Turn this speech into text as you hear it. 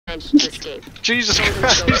managed to escape. Jesus Told him to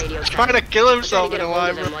Christ, go he's radio trying to silent. kill I'll himself try in to a get a hold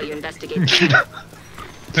of him library. while you investigate the site.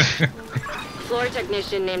 Floor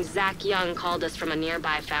technician named Zach Young called us from a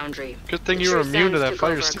nearby foundry. Good thing The you were True immune to Sons that took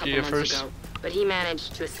fire over a sticky couple at months first. ago, but he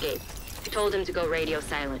managed to escape. We told him to go radio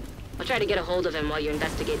silent. I'll try to get a hold of him while you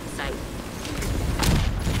investigate the site.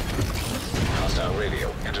 Hostile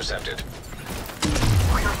radio intercepted.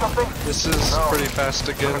 This is pretty fast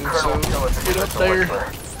to get in, so get up there. I'm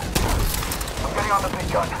getting on the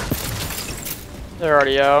big gun. They're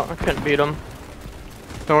already out. I couldn't beat them.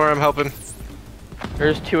 Don't worry, I'm helping.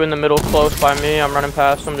 There's two in the middle close by me. I'm running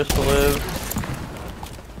past them just to live.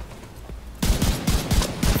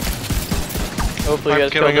 Hopefully you I'm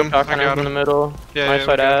guys killed killing the him. I shotgunners got in the him. middle. Yeah, My yeah,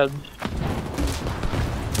 side we got ads.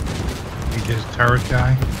 You get his turret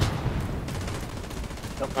guy.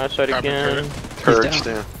 My side again. Turrets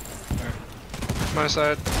down. My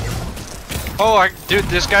side. Oh, dude,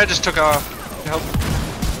 this guy just took off. Help.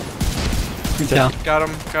 Down. Got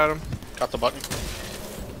him, got him. Got the button.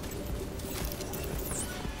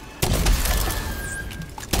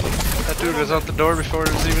 That dude was out the door before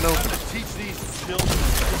it was even open.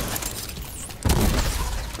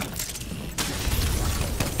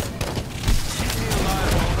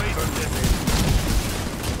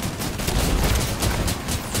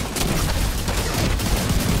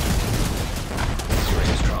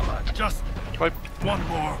 Serious trauma. Just Wipe. one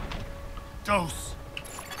more dose.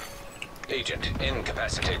 Agent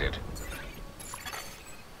incapacitated.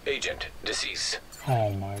 Agent deceased.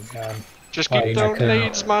 Oh my god. Just Why keep you not throwing killing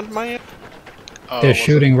nades, man. Oh, They're was it-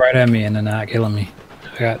 shooting right at me and they're not killing me.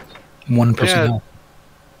 I got one person Yeah. health.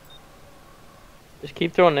 Just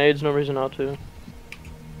keep throwing nades, no reason not to.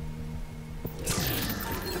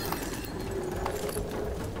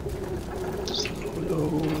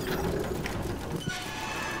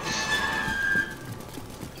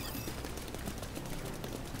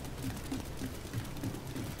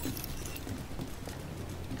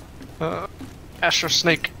 Astro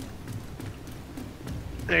Snake.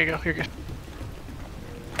 There you go, you're good.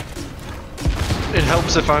 It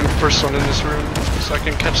helps if I'm first one in this room, so I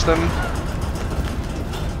can catch them.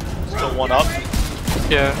 Still one up.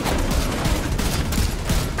 Yeah.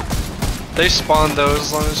 They spawn though,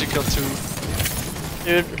 as long as you kill two.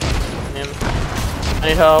 Dude. Damn. I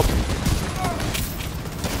need help.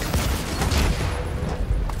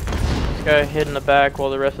 This guy hid in the back while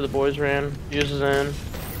the rest of the boys ran. Uses in.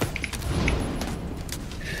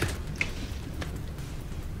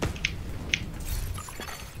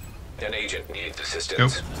 An agent needs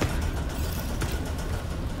assistance.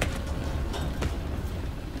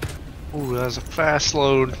 Ooh, that was a fast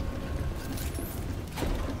load.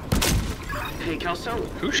 Hey, Calzone.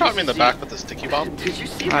 Who shot me in the back with the sticky bomb? Did you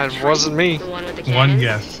see It that wasn't me. The one with the One cannons?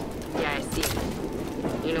 guess. Yeah, I see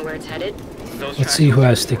it. You know where it's headed? Let's see who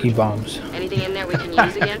has sticky bombs. Anything in there we can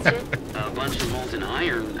use against it? A bunch of molten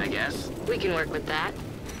iron, I guess. We can work with that.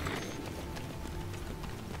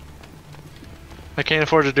 I can't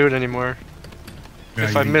afford to do it anymore. Yeah,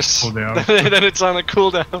 If you I need miss, to pull down. then it's on a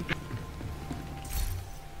cooldown.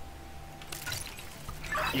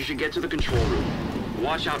 You should get to the control room.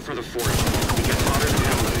 Watch out for the forge. It gets hotter than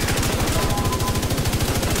hell.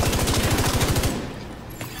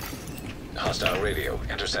 Hostile radio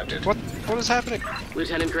intercepted. What is happening?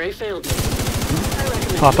 Lieutenant Gray failed me. I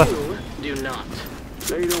recommend Papa. you do not.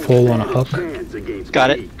 Pull on a hook.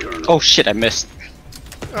 Got it. Oh shit, I missed.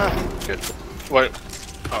 Ah, good. What?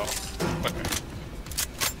 Oh. Okay.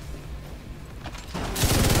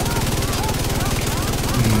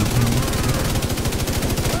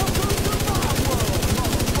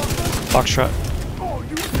 Foxtrot.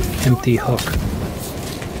 Empty hook.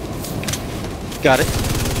 Got it.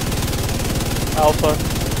 Alpha.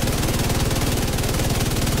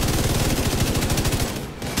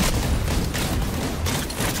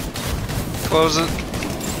 Close it.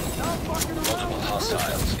 Multiple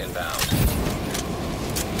hostiles inbound.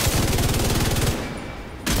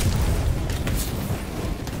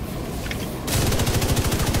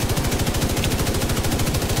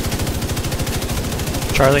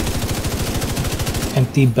 Charlie.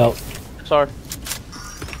 Empty belt. Sorry.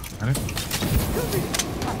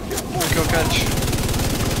 Go catch.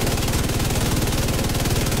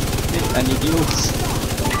 I need you.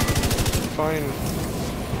 Fine.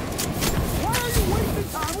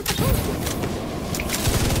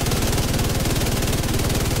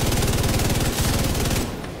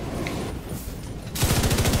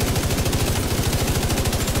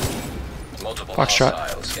 Multiple Foxtrot.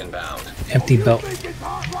 hostiles inbound. Empty belt.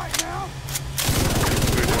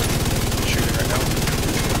 Shooting right now.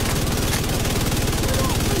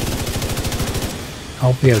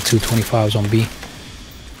 Oh, we have 225s on B.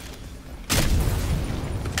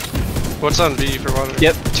 What's on B for water?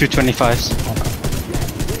 Yep, 225s.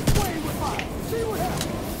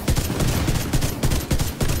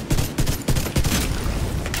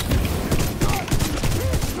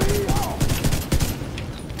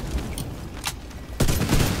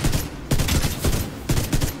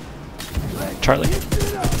 Charlie.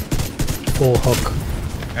 Full hook.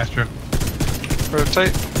 Astro.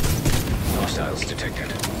 Rotate. Hostiles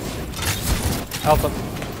detected. Alpha.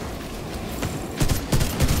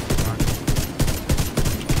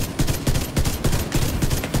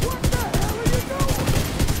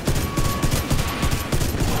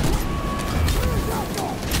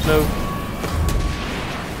 Move.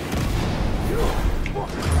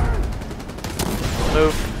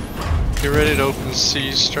 Move. Get ready to open C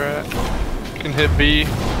strat. You can hit B.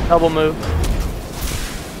 Double move.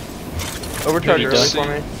 Overcharge Yeah, early C. for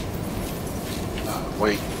me.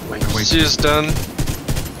 Wait. C is done.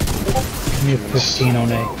 Give me a 15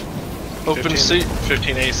 on A. Open C.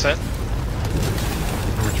 15A set.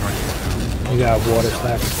 You got water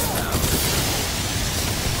flags.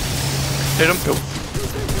 Hit him. Go.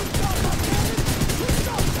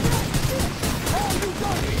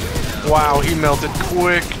 Wow, he melted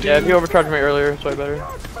quick, dude. Yeah, if you overcharged me earlier, it's way better.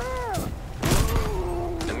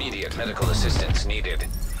 Immediate medical assistance needed.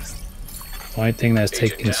 The only thing that's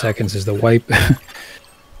taking seconds is the wipe.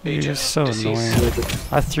 You're Agent just so deceased. annoying.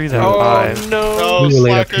 I threw that Oh Hive. no! We were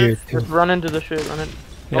laid up here too. Just run into the shit, run it.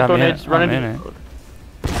 Yeah, Don't throw I'm in nades, it. run I'm into in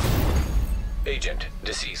it. Agent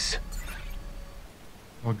deceased.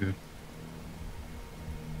 All good.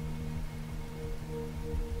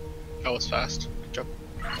 That was fast. Good job.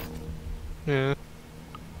 Yeah.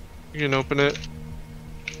 You can open it.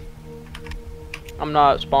 I'm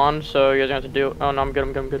not spawned, so you guys have to do it. Oh no, I'm good,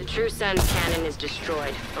 I'm good, I'm The good. True Sun's cannon is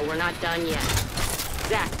destroyed, but we're not done yet.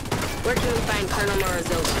 Zach, where can we find Colonel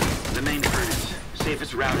Morozova? The main furnace.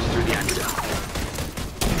 Safest route is through the aqueduct.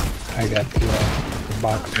 I got the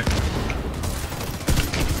box.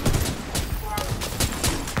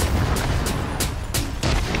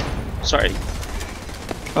 Sorry.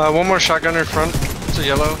 One more shotgunner front. It's a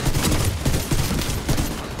yellow.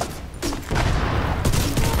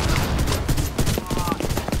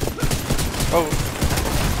 Oh.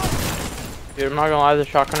 Dude, I'm not gonna lie, the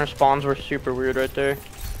shotgunner spawns were super weird right there.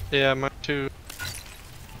 Yeah, mine too.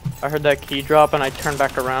 I heard that key drop and I turned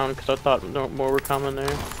back around because I thought more were coming there.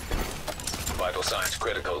 Vital signs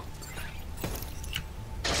critical.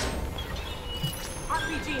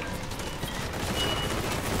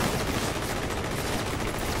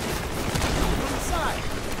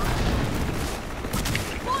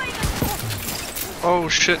 Oh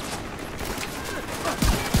shit.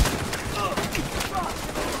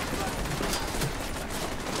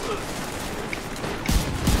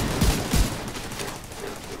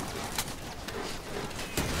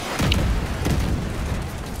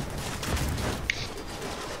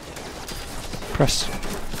 Press.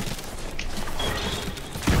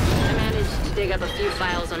 I managed to dig up a few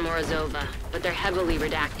files on Morozova, but they're heavily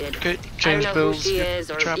redacted. Okay, I don't change know who builds. she get is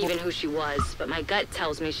or travel. even who she was, but my gut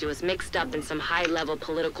tells me she was mixed up in some high-level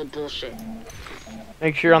political bullshit.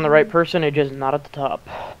 Make sure you're on the right person, it just not at the top.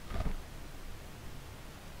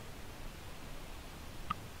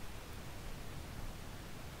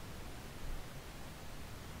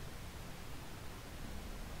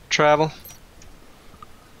 Travel.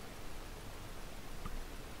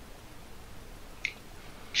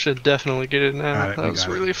 Should definitely get it now. Alright, That we was got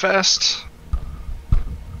it. really fast.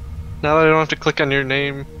 Now that I don't have to click on your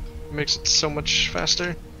name, it makes it so much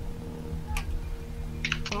faster.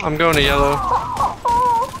 I'm going to yellow.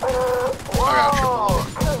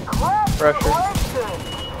 Pressure.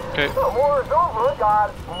 Okay. Morozova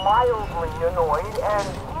got mildly annoyed and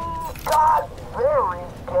he got very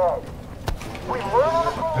dead. We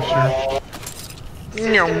learned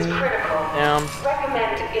Down.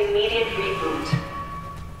 Recommend immediate reboot.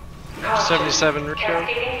 77 Rico.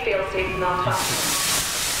 Cascading failsafe malfunction.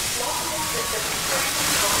 Multiple systems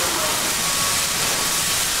compromised.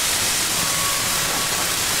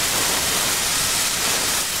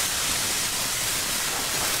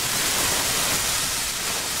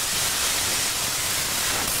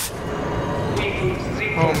 Reboot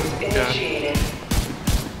Oh sequence my God. initiated.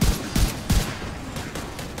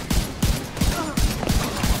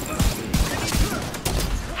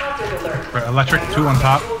 Hazard alert. Right, electric, 2 on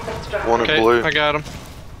top. One Okay, in blue. I got him.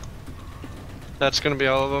 That's gonna be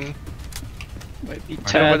all of them. Might be Over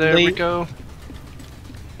tad there we late. go.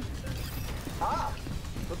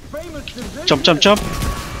 Jump, jump, jump.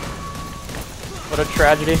 What a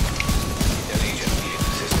tragedy.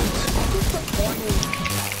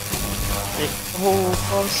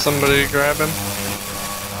 Somebody grab him.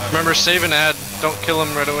 Remember, save an ad. Don't kill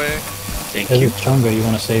him right away. Thank There's you. a Chunga, you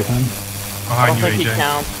want to save him? I don't Behind think you, he AJ.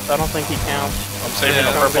 counts. I don't think he counts. I'm saving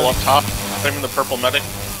Yeah. the purple up top. Saving the purple medic.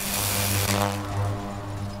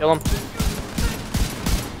 Kill him.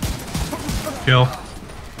 Kill.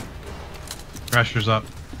 Pressure's up.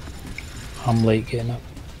 I'm late getting up.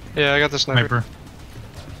 Yeah, I got the sniper. Sniper.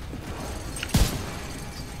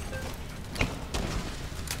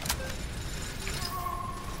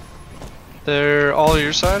 They're all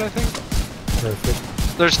your side, I think.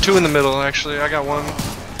 Perfect. There's two in the middle, actually. I got one.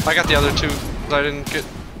 I got the other two. I didn't get.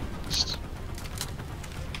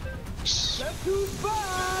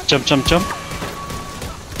 Jump, jump, jump.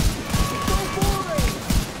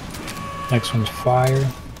 Next one's fire.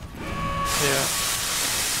 Yeah.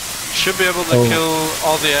 Should be able to kill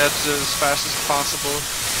all the ads as fast as possible.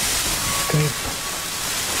 Okay.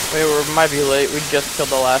 Wait, we might be late. We just killed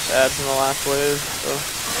the last ads in the last wave.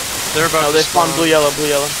 So. They're about No, to they spawn blue, yellow, blue,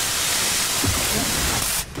 yellow.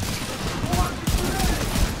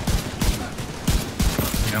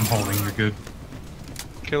 Yeah, I'm holding. You're good.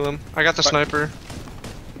 Kill him. I got the sniper.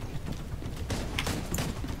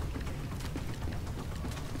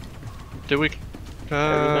 Did we?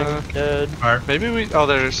 Everything's dead. Fire. Maybe we. Oh,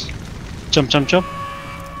 there's. Jump, jump, jump.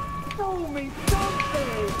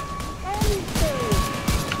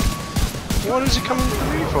 What is he coming for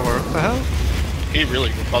me for? What the hell? He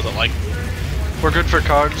really doesn't like. We're good for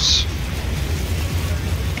cogs.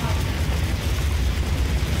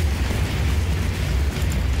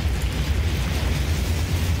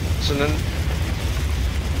 So then.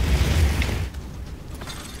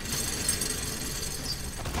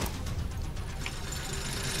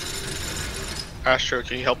 Astro,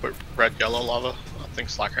 can you help with red yellow lava? I think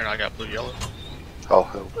Slacker and I got blue yellow. I'll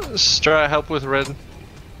help. Strat help with red.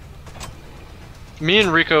 Me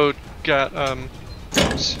and Rico got I'm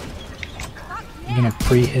gonna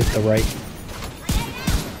pre-hit the right.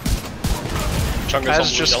 Chunga's as on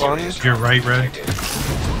blue just yellow. fun. You're right, Red.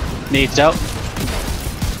 Needs out.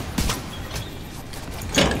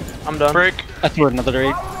 I'm done. Break. I threw another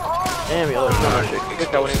 8. Damn, yellow. No, shit.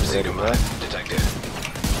 Quick, I wouldn't even say Sigma detected.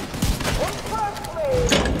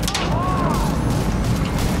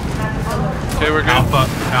 Okay, we're good.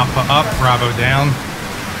 Alpha up, Bravo down.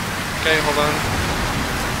 Okay, hold on.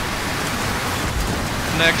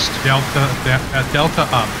 Next. Delta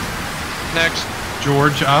up. Next.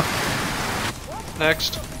 George up.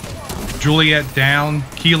 Next. Juliet down.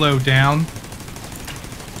 Kilo down.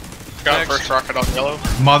 Got Next. first rocket on yellow.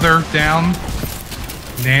 Mother down.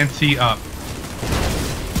 Nancy up.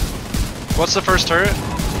 What's the first turret?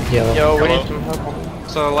 Yellow. Yo, we Yellow. need some help.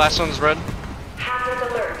 So the last one's red.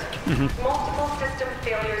 Hazard alert. Multiple system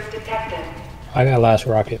failures detected. I got last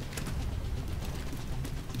rocket.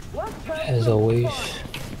 As always.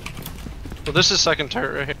 Well, this is second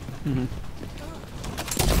turret right here. Mhm.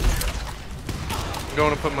 I'm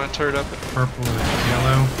going to put my turret up. Purple is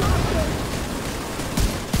yellow.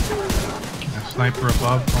 A sniper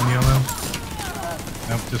above on yellow.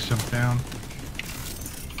 Nope, just jumped down.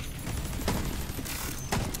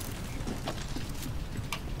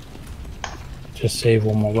 Just save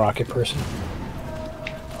one more rocket person.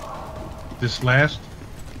 This last.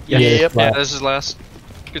 Yeah, Yep. Yeah, this is last.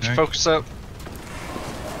 Get your Okay. focus up.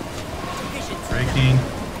 Breaking.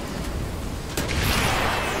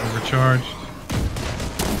 Overcharged.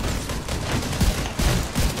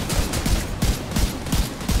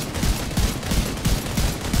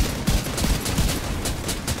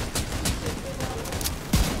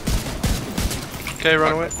 Okay,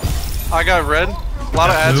 run away. I got red. A lot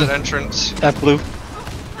of Got ads blue. at entrance. That blue.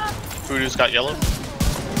 Voodoo's got yellow.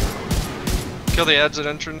 Kill the ads at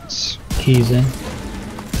entrance. Keys in.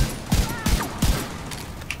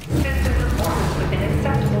 System performance within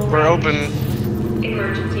acceptable We're range. open.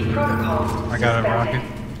 Emergency protocols I got a rocket.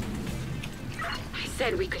 I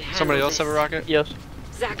said we could handle Somebody else this. have a rocket? Yes.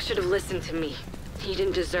 Zach should have listened to me. He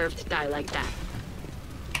didn't deserve to die like that.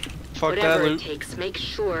 Fuck that Whatever it loot. takes, make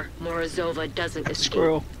sure Morozova doesn't escape.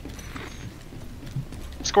 Squirrel.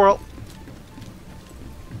 Squirrel.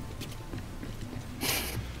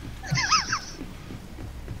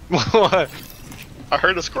 What? I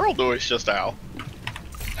heard a squirrel noise just now.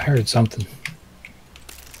 I heard something.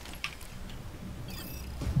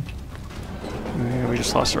 Yeah, we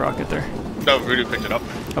just lost a rocket there. No, Voodoo picked it up.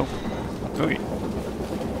 Oh. Wait.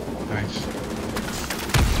 Nice.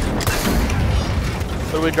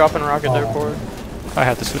 What are we dropping a rocket there for? I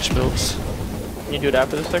had to switch builds. Can you do it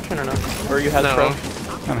after this section or no? Or you had No. pro?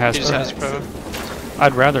 I'm has He just has pro.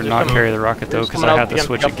 I'd rather Just not come- carry the rocket though, because I had to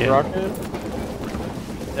switch again. Rocket?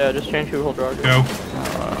 Yeah, just change who hold rocket. Go.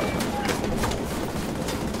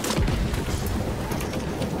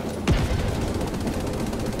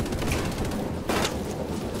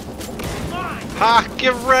 Ha!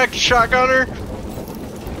 Get wrecked, shotgunner!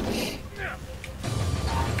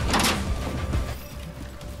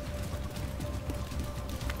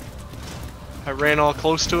 I ran all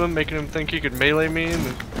close to him, making him think he could melee me, and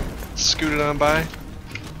then scooted on by.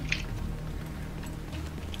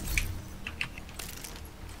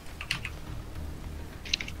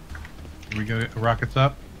 We got rockets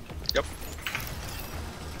up. Yep.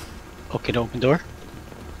 Okay, to open door.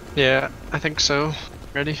 Yeah, I think so.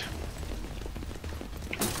 Ready?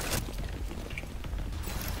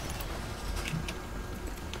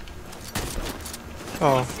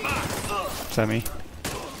 Oh. Is that me?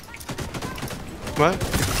 What?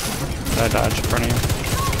 Did I dodge in front of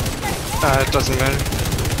you? It doesn't matter.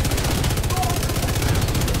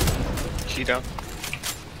 Key down.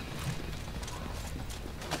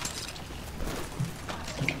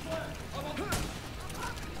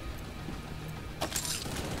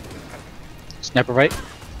 Sniper right.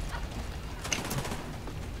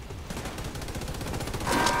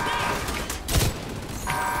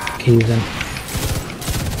 Keys in.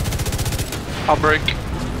 I'll break.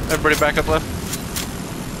 Everybody back up left.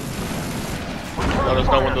 Let us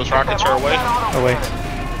know when those rockets are away. Oh wait.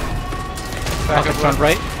 Back Rocket up front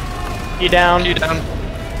left. right. Key down. Key down.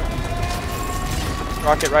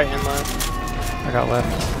 Rocket right and left. I got left.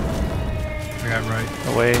 We got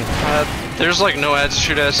right. Away. There's like no ads to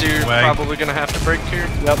shoot at, so you're Way. probably gonna have to break here.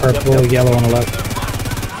 Purple, yellow on the left.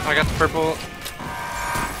 I got the purple.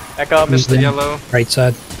 Back up. Missed the in. yellow. Right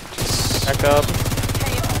side. Back up.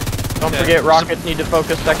 Don't Yeah, forget, rockets need to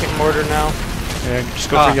focus second mortar now. Yeah, just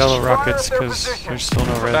go for yellow rockets because there's still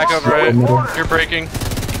no reds. Back up right. Middle. You're breaking.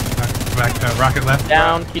 Back, rocket left.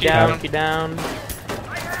 Down, key down, down. key down.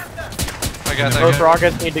 I got Both that.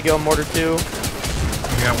 rockets need to go mortar 2. We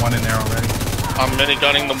got one in there already. I'm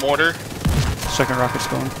minigunning the mortar. Second rocket's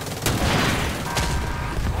going.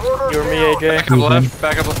 You or me, AJ? Back up left.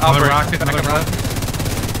 Back up left. I'll Another break. rocket, Back another up rocket.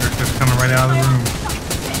 left. They're just coming right out of the room.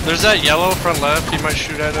 There's that yellow front left. He might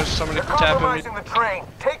shoot at us. Somebody tap him. Compromising the train.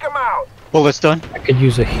 Take him out. Bullet's done. I could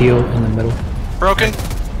use a heal in the middle. Broken.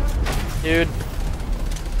 Dude,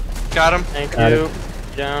 Got him. thank Got you.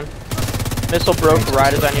 Down. Missile broke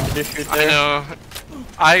right as I needed to shoot I there. know.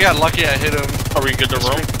 I got lucky. I hit him. Are we good to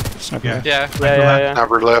roam? Sniper Yeah. right. Yeah. Yeah.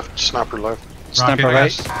 Sniper left, sniper left. Sniper Rocket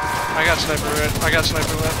right. I got sniper right. I got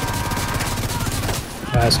sniper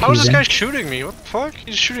left. Guys, How is keys this in. guy shooting me? What the fuck?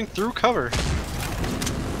 He's shooting through cover.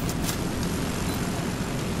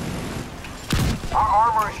 Our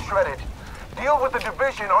armor is shredded. Deal with the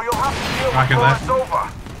division or you'll have to deal Rocket left. with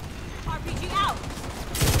Morozova.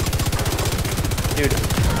 Dude,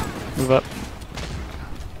 Move up.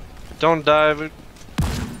 Don't dive.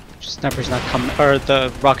 Sniper's not coming, or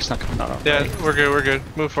the rocket's not coming out. Yeah, we're good. We're good.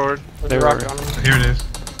 Move forward. there's a rocket on him. Here it is.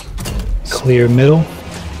 Clear middle.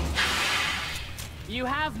 You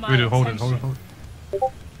have my We do. Hold it, attention. hold it,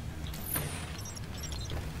 hold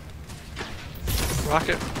it.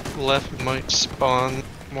 Rocket left might spawn.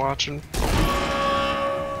 I'm watching.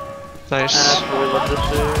 Nice. That's what we love to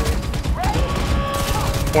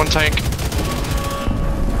see. One tank.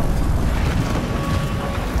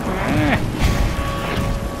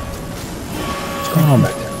 What's going on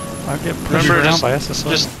back there? I'll get pushed Remember, around just, by SSL.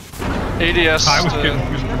 just ADS I was getting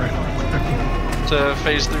used to it. to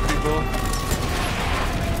phase through people.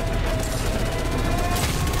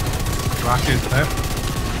 Rocket left.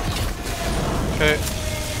 Okay.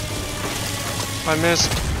 I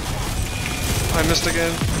missed. I missed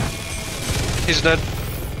again. He's dead.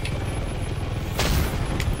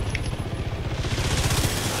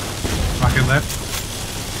 Rocket left.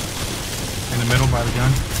 In the middle by the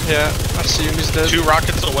gun. Yeah, I see him. He's dead. 2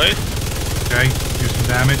 rockets away. Okay, do some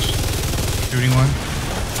damage. Shooting one.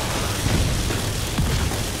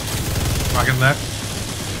 Rocket left.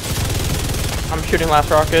 I'm shooting last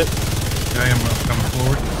rocket. Okay, I'm coming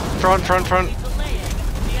forward. Front, front, front.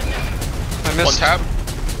 I One missed. tap.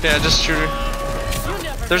 Yeah, just shoot her.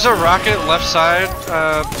 There's a rocket left side.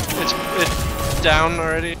 It's down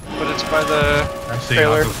already, but it's by the I see.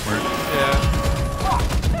 Trailer. I'll go for it.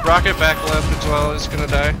 yeah. Rocket back left as well is gonna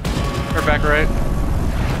die, or back right.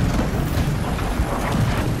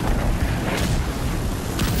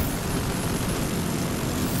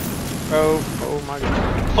 Oh my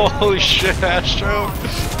god. Holy shit, Astro!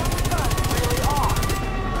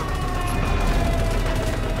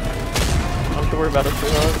 Don't you worry about it too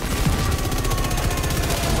hard.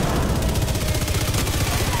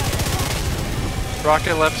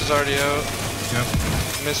 Rocket left is already out. Yep.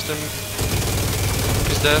 Missed him.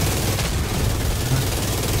 He's dead.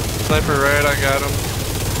 Sniper right, I got him.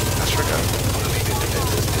 Astro got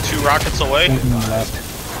him. 2 rockets away. Point on the left.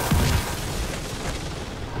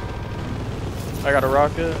 I got a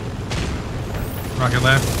rocket. Rocket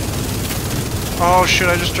left. Oh shit,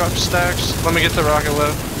 I just dropped stacks. Let me get the rocket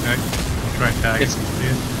left. Okay. I'll try and tag it. See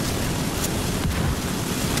it.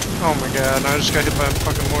 Oh my god, I just got hit by a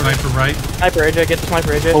fucking mortar. Sniper right. Sniper AJ, get the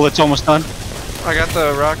sniper AJ. Oh, it's almost done. I got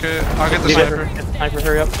the rocket. I'll get the sniper. Get the sniper,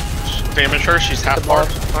 hurry up. Damage her, she's half bar.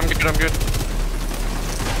 I'm good, I'm good.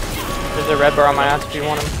 There's a red bar on my ass if you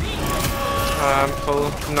want him. I'm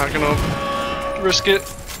full. I'm not gonna risk it.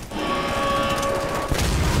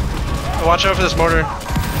 Watch out for this mortar.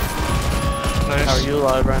 Nice. How are you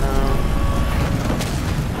alive right now?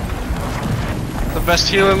 The best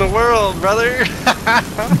heal in the world, brother!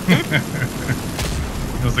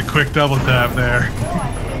 It was a quick double tap there.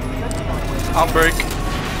 I'll break.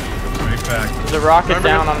 Right back. There's a rocket Remember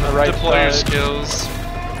down on the right deploy side. your skills.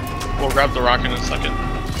 We'll grab the rocket in a second.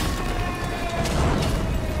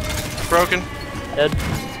 Broken. Dead.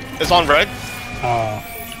 It's on red.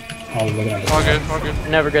 Oh, look at it. All good, all good.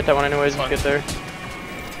 Never get that one anyways, just get there.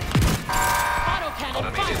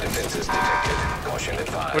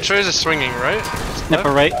 Which way is it swinging, right?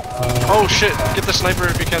 Sniper right. Oh shit, get the sniper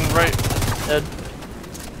if you can, right. Dead.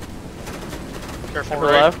 Careful Sniper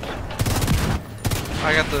right. left.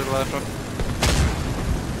 I got the left one.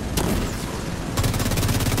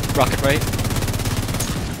 Rocket right.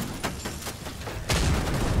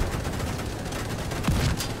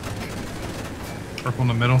 Purple in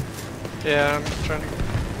the middle. Yeah, I'm trying to...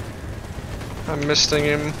 I'm missing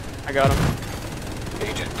him. I got him.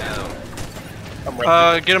 Agent down. I'm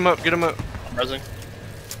ready. Get him up, get him up. I'm resing.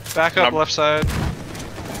 Back up, left side.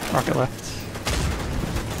 Rocket left.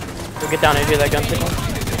 Go get down AJ, that gun signal.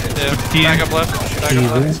 Yeah, back up left. Back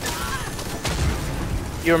up left.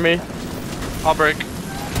 You or me? I'll break.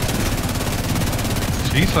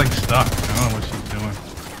 She's like stuck. I don't know what she's doing.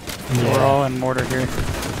 We're all in mortar here.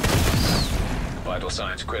 Vital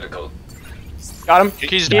signs critical. Got him.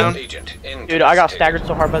 Keys down. Agent Dude, I got staggered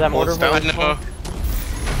so hard by that mortar. down. I know.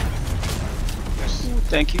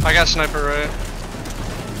 Thank you. I got sniper right.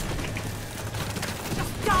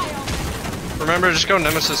 Remember, just go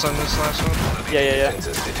nemesis on this last one. Yeah.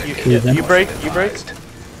 You break.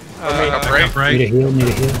 Back right. Need a heal, need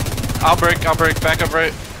a heal. I'll break, back up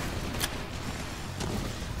right.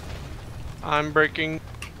 I'm breaking.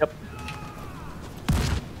 Yep.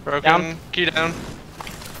 Broken. Down. Key down.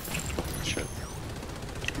 Shit.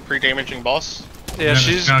 Pre-damaging boss. Yeah,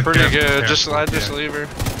 she's pretty good. Careful, I just leave her.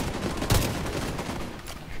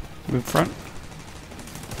 Move front.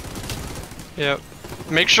 Yep.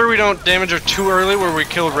 Make sure we don't damage her too early where we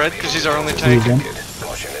kill red because he's our only tank.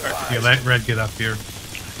 Yeah, let red get up here.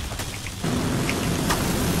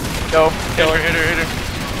 Go. Hit her.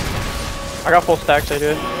 I got full stacks, I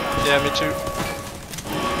do. Yeah, me too.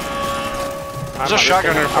 There's a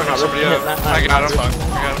shotgunner fucking somebody up. I got him.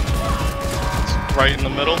 It's right in the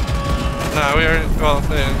middle. Nah, we already. Well,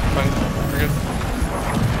 yeah, fine. We're good.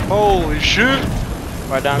 Holy shit!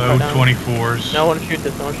 Right down, Low right down. 24s. No one shoot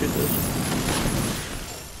this, Now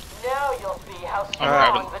you'll see how Alright.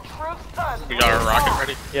 strong the true sons We got our rocket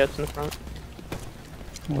ready. Yeah, it's in the front.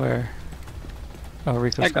 Where? Oh,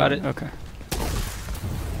 Rico's I got it. Okay.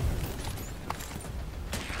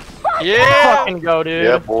 Yeah! Fucking go, dude.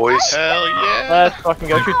 Yeah, boys. Hell yeah! Let's fucking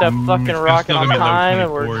go. Shoot that fucking it's rocket still on gonna be low time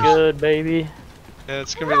and we're 24s. good, baby. Yeah,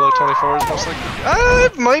 it's gonna be low 24s most likely.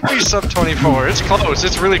 It might be sub 24. It's close.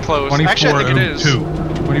 It's really close. Actually, I think it is.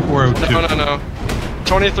 2402. No.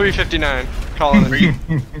 23:59. Calling it.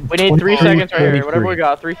 We need 3 seconds right here. Whatever we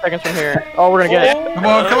got, 3 seconds from here. Oh, we're gonna get it. Come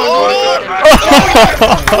on.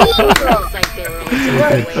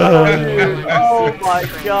 Oh my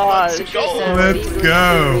god. Let's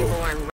go.